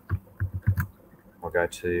way. I'll go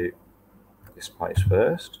to this place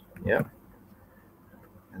first. Yep.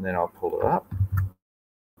 And then I'll pull it up.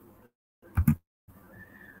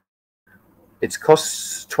 It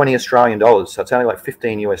costs 20 Australian dollars, so it's only like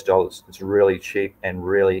 15 US dollars. It's really cheap and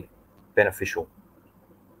really beneficial.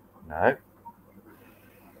 No.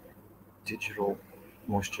 Digital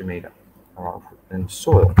moisture meter. All right, and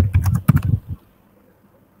soil.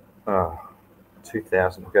 Oh,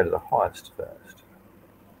 2,000. We'll go to the highest first.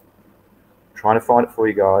 Trying to find it for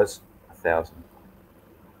you guys. 1,000.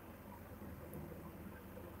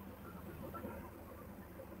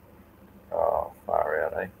 Oh, far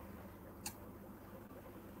out, eh?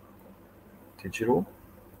 Digital.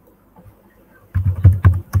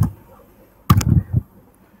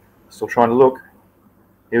 Still trying to look.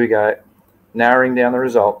 Here we go. Narrowing down the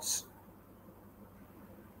results.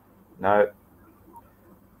 No.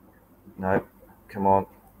 No. Come on.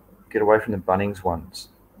 Get away from the Bunnings ones.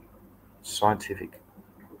 Scientific.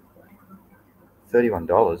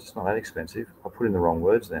 $31. It's not that expensive. I put in the wrong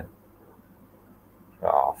words then.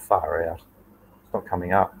 Oh, far out. It's not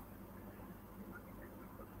coming up.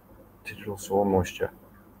 Digital soil moisture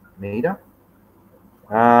meter.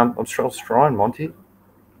 I'm trying, Monty.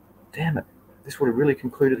 Damn it. This would have really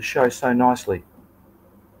concluded the show so nicely.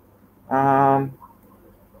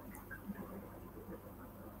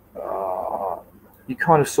 You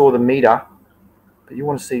kind of saw the meter, but you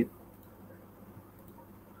want to see.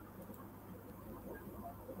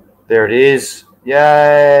 There it is.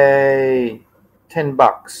 Yay.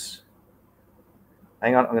 $10.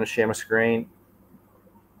 Hang on, I'm going to share my screen.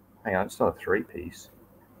 Hang on, it's not a 3-piece.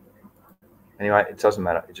 Anyway, it doesn't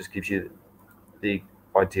matter. It just gives you the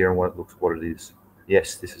idea on what it is.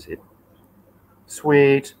 Yes, this is it.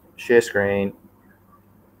 Sweet. Share screen.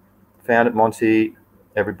 Found it, Monty.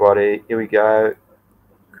 Everybody, here we go.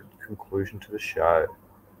 Conclusion to the show.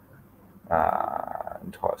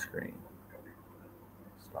 Entire screen.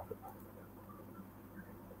 Stuff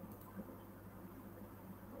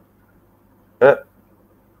it.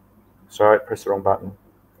 Sorry, press the wrong button.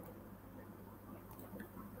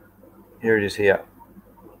 Here it is here.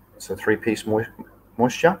 It's a 3-piece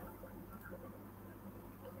moisture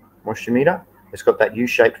meter. It's got that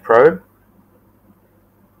U-shaped probe.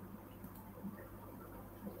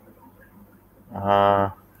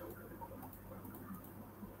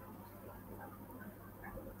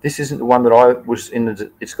 This isn't the one that I was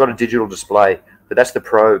in. It's got a digital display, but that's the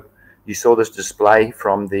probe. You saw this display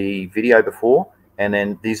from the video before, and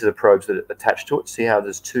then these are the probes that are attached to it. See how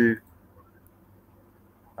there's two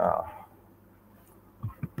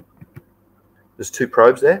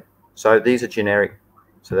probes there? So these are generic.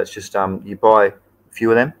 So that's just you buy a few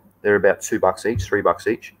of them. They're about $2 each, $3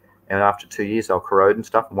 each, and after 2 years they'll corrode and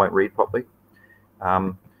stuff and won't read properly.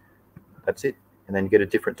 That's it. And then you get a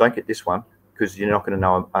different. Don't get this one because you're not going to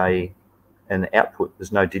know an output.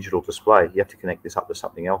 There's no digital display. You have to connect this up to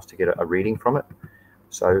something else to get a reading from it.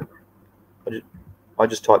 So I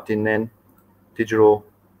just typed in then digital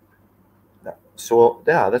soil.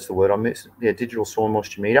 Yeah, that's the word I missed. Yeah, digital soil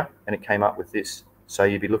moisture meter, and it came up with this. So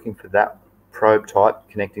you'd be looking for that probe type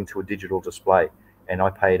connecting to a digital display, and I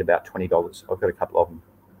paid about $20. I've got a couple of them.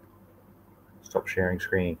 Stop sharing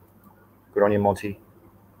screen. Good on you, Monty.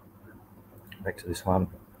 Back to this one.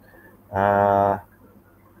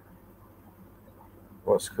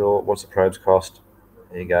 What's the probes cost?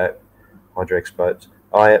 There you go. Hydro experts.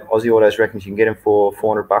 Aussie Autos reckons you can get them for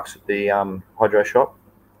 $400 at the hydro shop.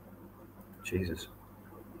 Jesus.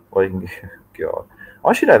 Well, you can. God,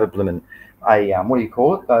 I should have a blooming what do you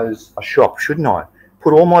call it? A shop, shouldn't I?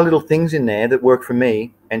 Put all my little things in there that work for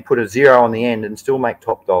me and put a zero on the end and still make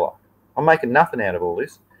top dollar. I'm making nothing out of all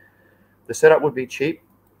this. The setup would be cheap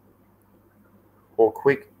or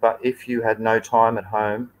quick, but if you had no time at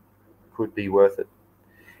home, could be worth it.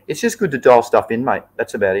 It's just good to dial stuff in, mate.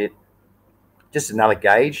 That's about it. Just another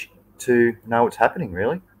gauge to know what's happening,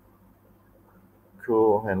 really.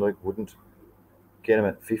 Cool. And Luke wouldn't get them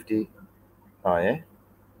at 50. Oh, yeah.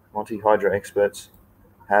 Monty Hydro experts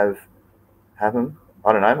have them.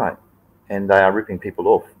 I don't know, mate. And they are ripping people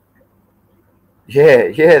off. Yeah,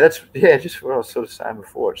 just what I was sort of saying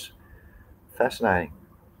before. It's fascinating.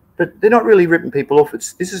 But they're not really ripping people off.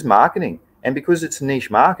 This is marketing. And because it's a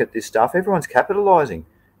niche market, this stuff, everyone's capitalizing.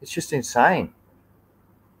 It's just insane.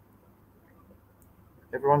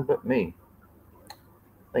 Everyone but me.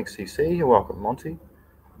 Thanks, CC. You're welcome, Monty.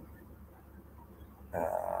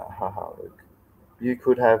 Luke. You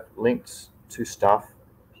could have links to stuff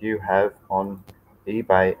you have on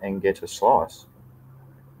eBay and get a slice.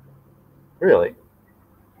 Really?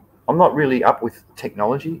 I'm not really up with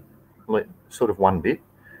technology, sort of one bit.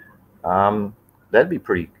 That'd be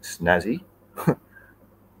pretty snazzy.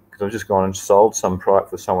 Because I've just gone and sold some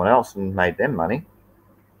product for someone else and made them money.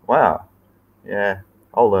 Wow. Yeah,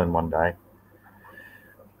 I'll learn one day.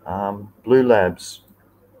 Blue Labs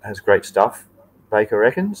has great stuff. Baker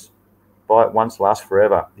reckons. Buy it once, lasts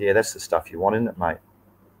forever. Yeah, that's the stuff you want, isn't it, mate?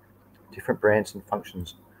 Different brands and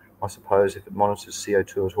functions, I suppose, if it monitors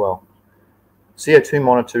CO2 as well. CO2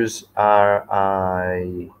 monitors are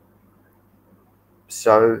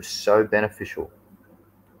so beneficial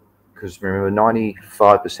because remember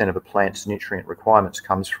 95% of a plant's nutrient requirements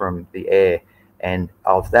comes from the air, and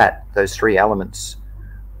of that, those three elements,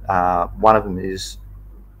 one of them is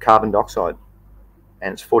carbon dioxide,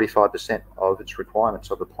 and it's 45% of its requirements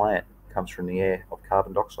of the plant comes from the air of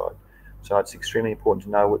carbon dioxide. So it's extremely important to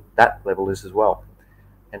know what that level is as well.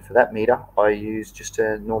 And for that meter, I use just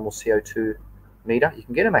a normal CO2 meter. You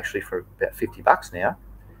can get them actually for about $50 now.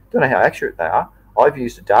 Don't know how accurate they are. I've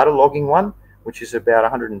used a data logging one, which is about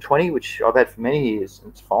 120, which I've had for many years,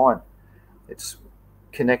 and it's fine. It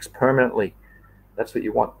connects permanently. That's what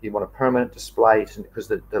you want. You want a permanent display because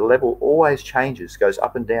the level always changes, goes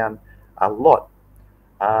up and down a lot.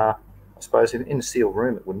 I suppose in a sealed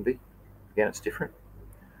room it wouldn't be. Again, it's different.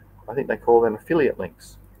 I think they call them affiliate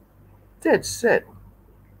links. Dead set.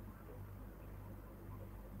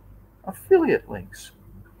 Affiliate links.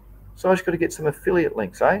 So I just got to get some affiliate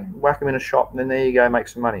links, eh? Whack them in a shop, and then there you go, make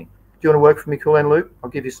some money. Do you want to work for me, Cool and Luke? I'll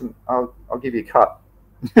give you some. I'll give you a cut.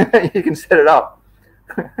 You can set it up.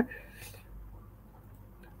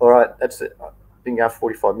 All right, that's it. I've been going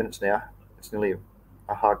 45 minutes now. It's nearly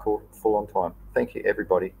a hardcore full-on time. Thank you,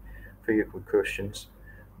 everybody, for your good questions.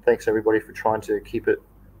 Thanks, everybody, for trying to keep it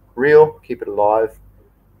real, keep it alive,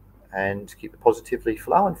 and keep it positively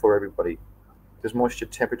flowing for everybody. Does moisture,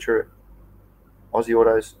 temperature, Aussie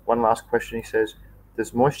Autos, one last question, he says,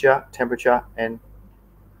 does moisture, temperature, and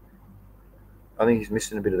I think he's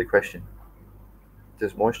missing a bit of the question.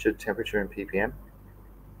 Does moisture, temperature, and ppm?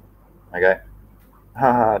 Okay.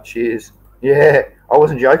 Haha, cheers. Yeah, I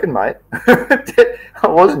wasn't joking, mate. I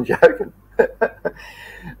wasn't joking.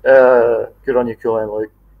 Good on you, Cool and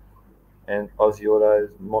Luke. And Aussie Autos,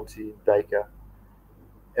 Monty, Baker,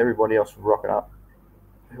 everybody else for rocking up.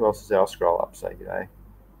 Who else is there? I'll scroll up, say g'day.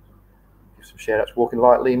 Give some shout outs. Walking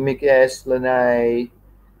Lightly, Mick S, Lene,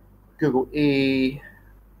 Google E,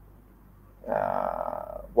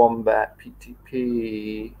 Wombat,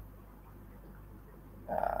 PTP,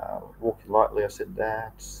 Walking Lightly, I said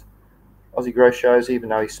that. Aussie Grow shows, even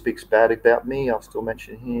though he speaks bad about me, I'll still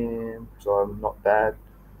mention him because I'm not bad.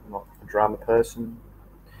 I'm not a drama person.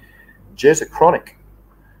 Jezza Chronic.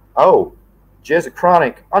 Oh, Jezza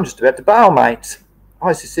Chronic. I'm just about to bail, mate.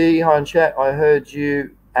 Hi, CC. Hi, in chat. I heard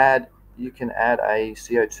you can add a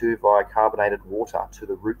CO2 via carbonated water to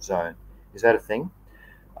the root zone. Is that a thing?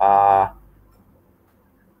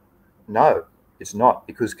 No, it's not,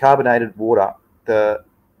 because carbonated water, well,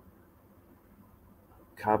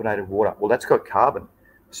 that's got carbon.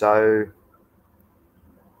 So,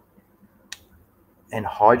 and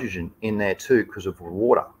hydrogen in there too because of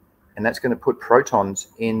water. And that's going to put protons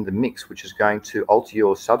in the mix, which is going to alter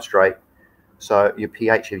your substrate, so your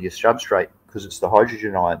pH of your substrate, because it's the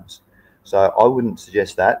hydrogen ions. So I wouldn't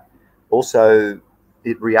suggest that. Also,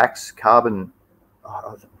 it reacts carbon.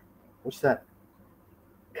 What's that?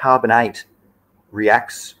 Carbonate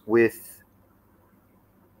reacts with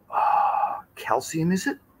calcium, is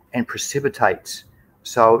it? And precipitates.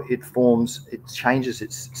 So it changes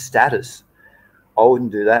its status. I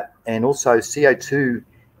wouldn't do that. And also CO2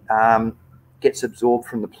 gets absorbed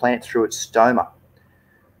from the plant through its stoma.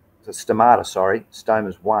 The stomata, sorry.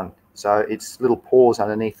 Stoma's one. So it's little pores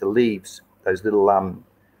underneath the leaves, those little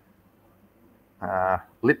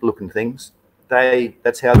lip-looking things.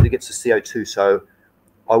 That's how it gets the CO2. So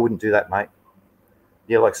I wouldn't do that, mate.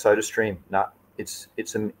 Yeah, like SodaStream. No, it's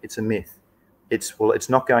a myth. It's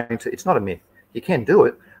not a myth. You can do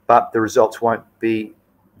it, but the results won't be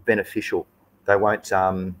beneficial. They won't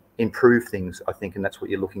improve things, I think, and that's what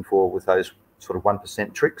you're looking for with those sort of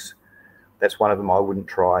 1% tricks. That's one of them I wouldn't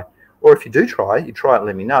try. Or if you do try, you try it and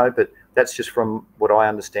let me know, but that's just from what I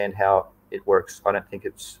understand how it works. I don't think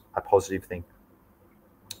it's a positive thing.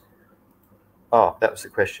 Oh, that was the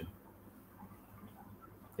question.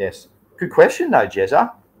 Yes. Good question, though,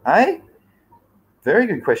 Jezza. Hey? Very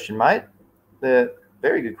good question, mate.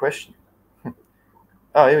 Very good question.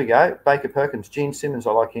 Oh, here we go. Baker Perkins. Gene Simmons,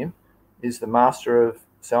 I like him, is the master of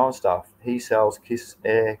selling stuff. He sells Kiss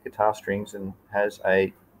air guitar strings and has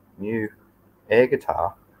a new air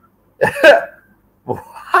guitar.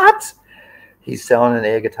 What? He's selling an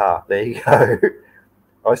air guitar. There you go.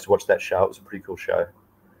 I used to watch that show. It was a pretty cool show.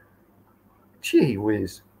 Gee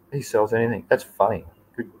whiz. He sells anything. That's funny.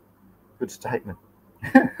 Good statement.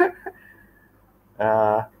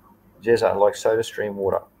 Jezza, like SodaStream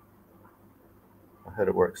water. I heard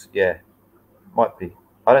it works. Yeah, might be.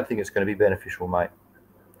 I don't think it's going to be beneficial, mate.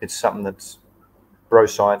 It's something that's bro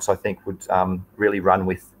science, I think, would really run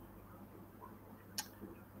with.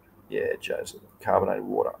 Yeah, Jezza, carbonated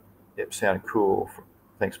water. Yep, sounded cool.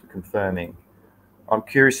 Thanks for confirming. I'm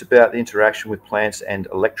curious about the interaction with plants and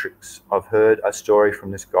electrics. I've heard a story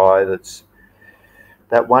from this guy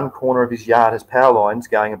that one corner of his yard has power lines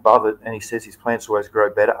going above it, and he says his plants always grow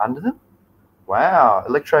better under them. Wow,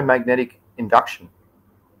 electromagnetic induction.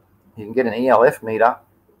 You can get an ELF meter,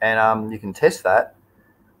 and you can test that.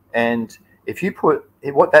 And if you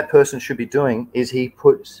what that person should be doing is he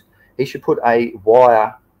should put a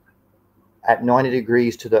wire at 90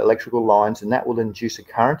 degrees to the electrical lines, and that will induce a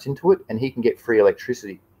current into it, and he can get free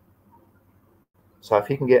electricity. So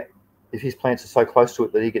if his plants are so close to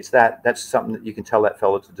it that he gets that, that's something that you can tell that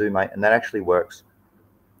fella to do, mate, and that actually works.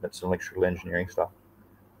 That's electrical engineering stuff.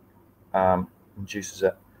 Induces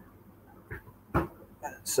it.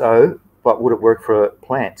 So, but would it work for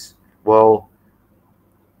plants? Well,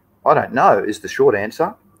 I don't know is the short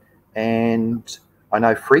answer. And I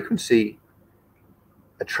know frequency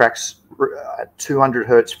attracts 200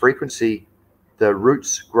 hertz frequency. The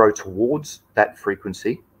roots grow towards that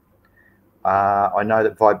frequency. I know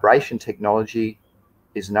that vibration technology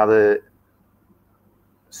is another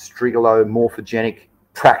strigolomorphogenic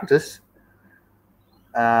practice.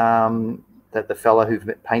 That the fellow who's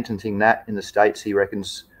patenting that in the States, he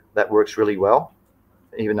reckons that works really well.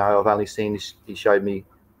 Even though I've only seen, he showed me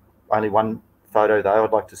only one photo though.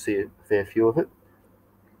 I'd like to see a fair few of it.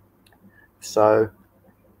 So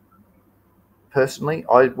personally,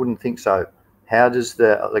 I wouldn't think so. How does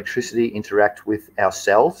the electricity interact with our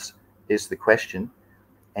cells is the question.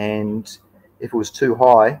 And if it was too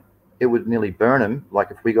high, it would nearly burn them.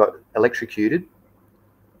 Like if we got electrocuted,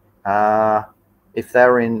 if they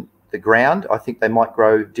were in the ground, I think they might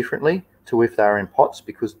grow differently to if they were in pots,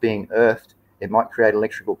 because being earthed, it might create an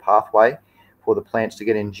electrical pathway for the plants to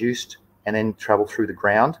get induced and then travel through the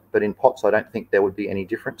ground. But in pots, I don't think there would be any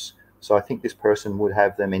difference. So I think this person would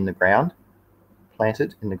have them in the ground,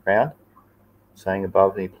 planted in the ground, saying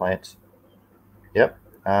above any plants. Yep.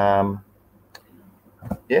 Yeah,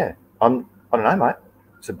 I don't know, mate.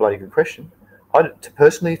 It's a bloody good question. I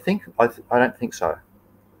personally think, I don't think so.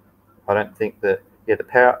 I don't think that, yeah, the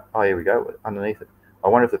power, oh, here we go, underneath it. I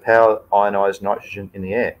wonder if the power ionized nitrogen in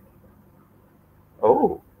the air.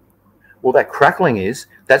 Oh, well, that crackling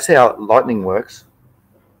that's how lightning works.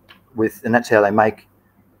 And that's how they make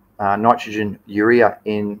nitrogen urea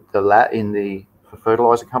in the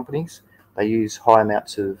fertilizer companies. They use high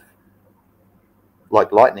amounts of,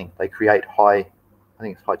 like lightning. They create I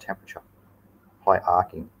think it's high temperature, high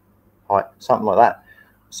arcing, something like that.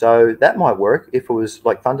 So that might work if it was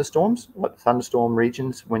like thunderstorms, like thunderstorm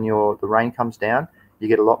regions. When the rain comes down, you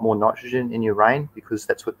get a lot more nitrogen in your rain because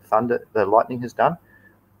that's what the lightning has done.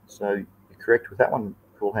 So you're correct with that one,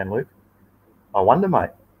 Cool Hand Luke. I wonder,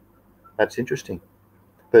 mate. That's interesting.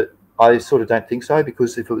 But I sort of don't think so,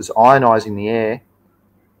 because if it was ionizing the air,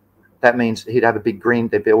 that means he'd have a big green,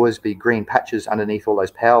 there'd always be green patches underneath all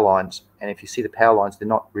those power lines. And if you see the power lines, they're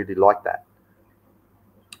not really like that.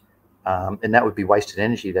 And that would be wasted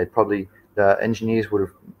energy. The engineers would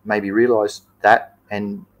have maybe realized that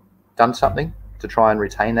and done something to try and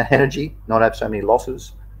retain that energy, not have so many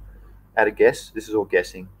losses. At a guess, this is all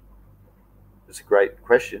guessing. It's a great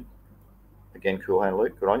question. Again, Cool Hand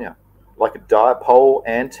Luke, good on you. Like a dipole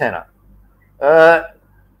antenna.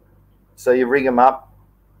 So you rig them up,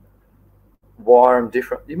 wire them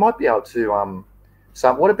different. You might be able to,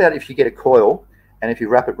 what about if you get a coil and if you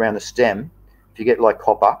wrap it around the stem, if you get like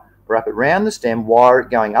copper, wrap it around the stem, wire it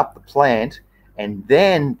going up the plant, and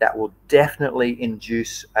then that will definitely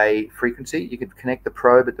induce a frequency. You could connect the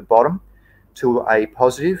probe at the bottom to a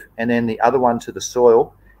positive and then the other one to the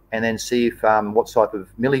soil, and then see if what type of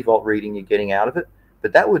millivolt reading you're getting out of it.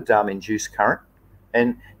 But that would induce current,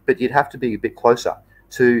 but you'd have to be a bit closer.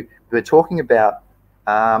 We're talking about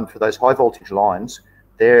for those high voltage lines,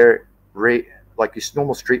 they're like your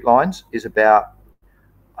normal street lines is about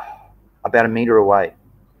a meter away.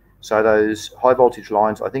 So those high voltage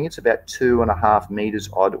lines, I think it's about 2.5 meters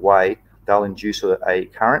either way, they'll induce a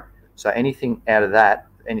current. So anything out of that,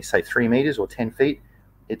 say 3 meters or 10 feet,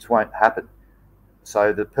 it won't happen.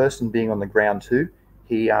 So the person being on the ground too,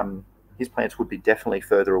 his plants would be definitely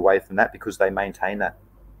further away from that because they maintain that.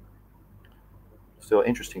 Still an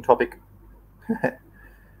interesting topic.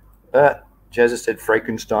 Jazza said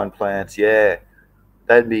Frankenstein plants. Yeah,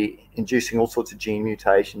 they'd be inducing all sorts of gene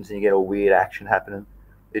mutations and you get all weird action happening.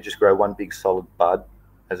 They just grow one big solid bud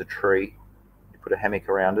as a tree. You put a hammock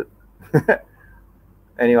around it.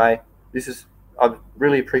 Anyway, I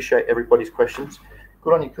really appreciate everybody's questions.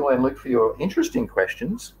 Good on you, Cool and Luke, for your interesting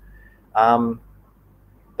questions.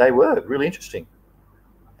 They were really interesting.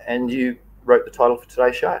 And you wrote the title for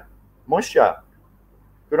today's show, Moisture.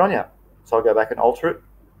 Good on you. So I'll go back and alter it.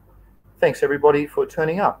 Thanks, everybody, for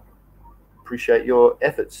turning up. Appreciate your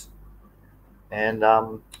efforts. And I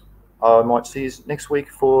might see you next week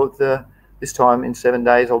for this time in 7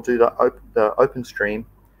 days. I'll do the open stream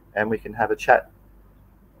and we can have a chat.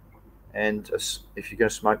 And if you're going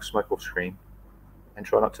to smoke off screen. And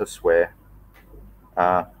try not to swear.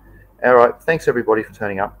 All right. Thanks, everybody, for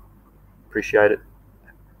turning up. Appreciate it.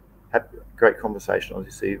 Have a great conversation,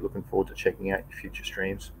 obviously. Looking forward to checking out your future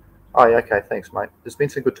streams. Oh, yeah, okay. Thanks, mate. There's been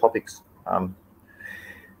some good topics. Good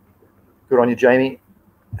on you, Jamie.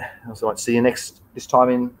 I might see you this time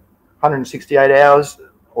in 168 hours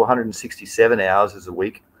or 167 hours as a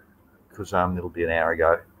week, because it'll be an hour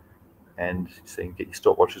ago. And so you can get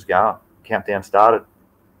your stopwatches going. Countdown started.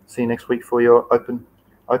 See you next week for your open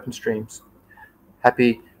streams.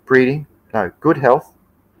 Good health,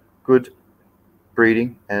 good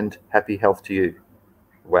breeding, and happy health to you.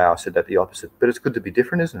 Wow, I said that the opposite, but it's good to be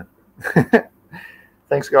different, isn't it?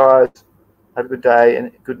 Thanks, guys. Have a good day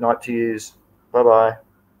and good night to you. Bye-bye.